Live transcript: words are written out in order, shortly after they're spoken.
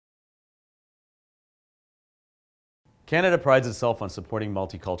Canada prides itself on supporting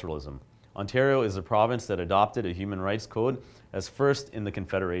multiculturalism. Ontario is a province that adopted a human rights code as first in the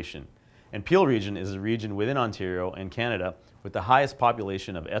Confederation. And Peel Region is a region within Ontario and Canada with the highest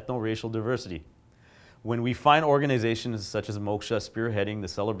population of ethno-racial diversity. When we find organizations such as Moksha spearheading the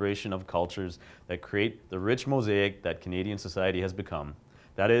celebration of cultures that create the rich mosaic that Canadian society has become,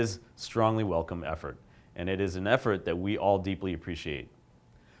 that is strongly welcome effort, and it is an effort that we all deeply appreciate.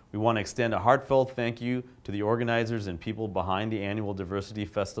 We want to extend a heartfelt thank you to the organizers and people behind the annual Diversity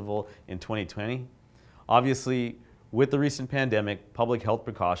Festival in 2020. Obviously, with the recent pandemic, public health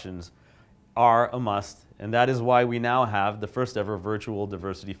precautions are a must, and that is why we now have the first ever virtual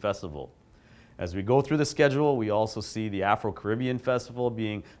Diversity Festival. As we go through the schedule, we also see the Afro-Caribbean Festival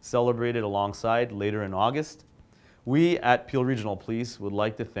being celebrated alongside later in August. We at Peel Regional Police would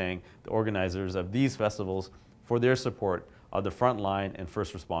like to thank the organizers of these festivals for their support of the frontline and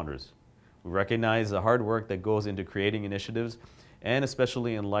first responders. We recognize the hard work that goes into creating initiatives, and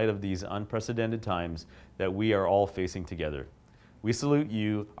especially in light of these unprecedented times that we are all facing together. We salute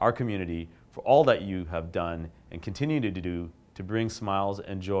you, our community, for all that you have done and continue to do to bring smiles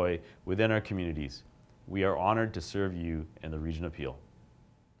and joy within our communities. We are honored to serve you in the Region of Peel.